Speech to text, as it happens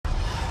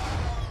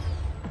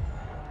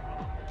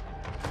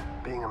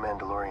Being a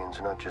Mandalorian's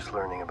not just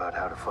learning about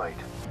how to fight.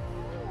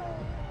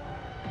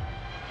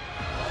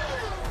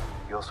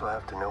 You also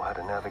have to know how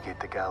to navigate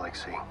the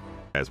galaxy.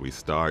 As we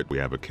start, we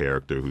have a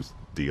character who's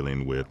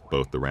dealing with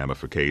both the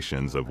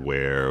ramifications of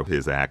where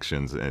his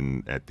actions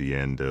and at the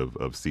end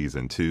of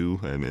season 2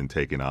 and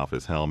taking off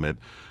his helmet,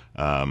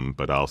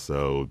 but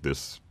also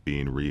this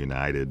being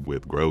reunited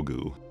with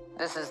Grogu.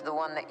 This is the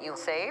one that you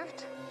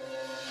saved?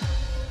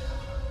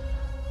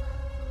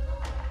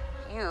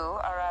 You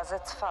are as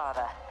its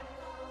father.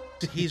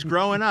 He's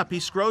growing up. He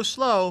grows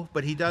slow,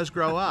 but he does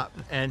grow up.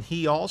 And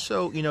he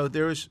also,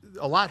 there's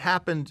a lot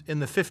happened in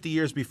the 50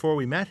 years before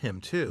we met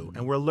him, too.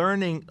 And we're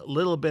learning a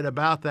little bit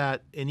about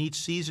that in each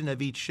season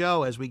of each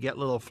show as we get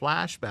little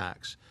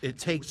flashbacks. It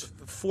takes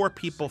 5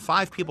 people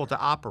to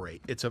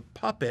operate. It's a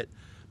puppet,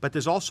 but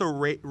there's also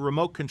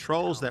remote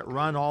controls that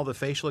run all the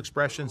facial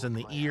expressions and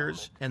the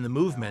ears and the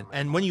movement.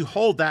 And when you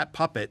hold that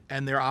puppet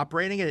and they're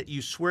operating it,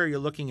 you swear you're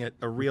looking at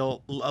a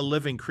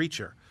living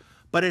creature.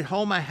 But at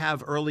home, I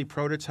have early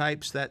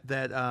prototypes that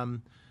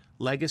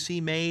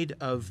Legacy made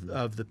of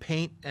the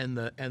paint and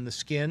the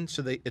skin.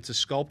 So it's a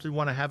sculpted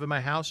one I have in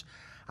my house.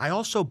 I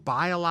also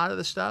buy a lot of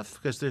the stuff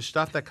because there's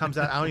stuff that comes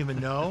out I don't even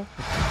know.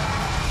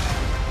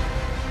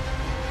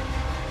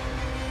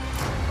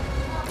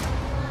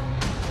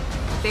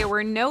 There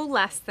were no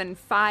less than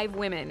 5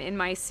 women in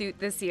my suit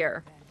this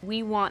year.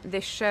 We want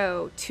this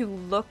show to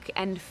look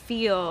and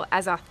feel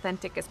as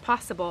authentic as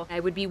possible.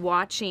 I would be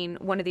watching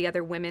one of the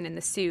other women in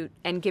the suit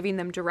and giving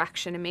them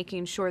direction and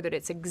making sure that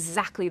it's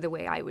exactly the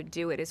way I would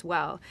do it as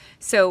well.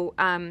 So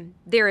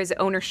there is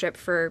ownership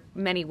for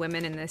many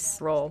women in this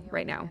role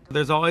right now.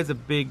 There's always a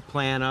big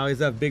plan. I always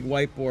have big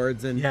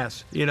whiteboards, and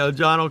yes,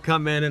 John will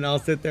come in and I'll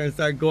sit there and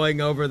start going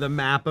over the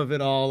map of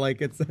it all,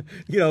 like it's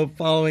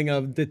following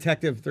a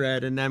detective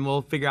thread, and then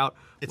we'll figure out.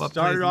 It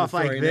started off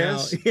like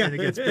this, and it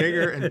gets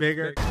bigger and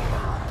bigger.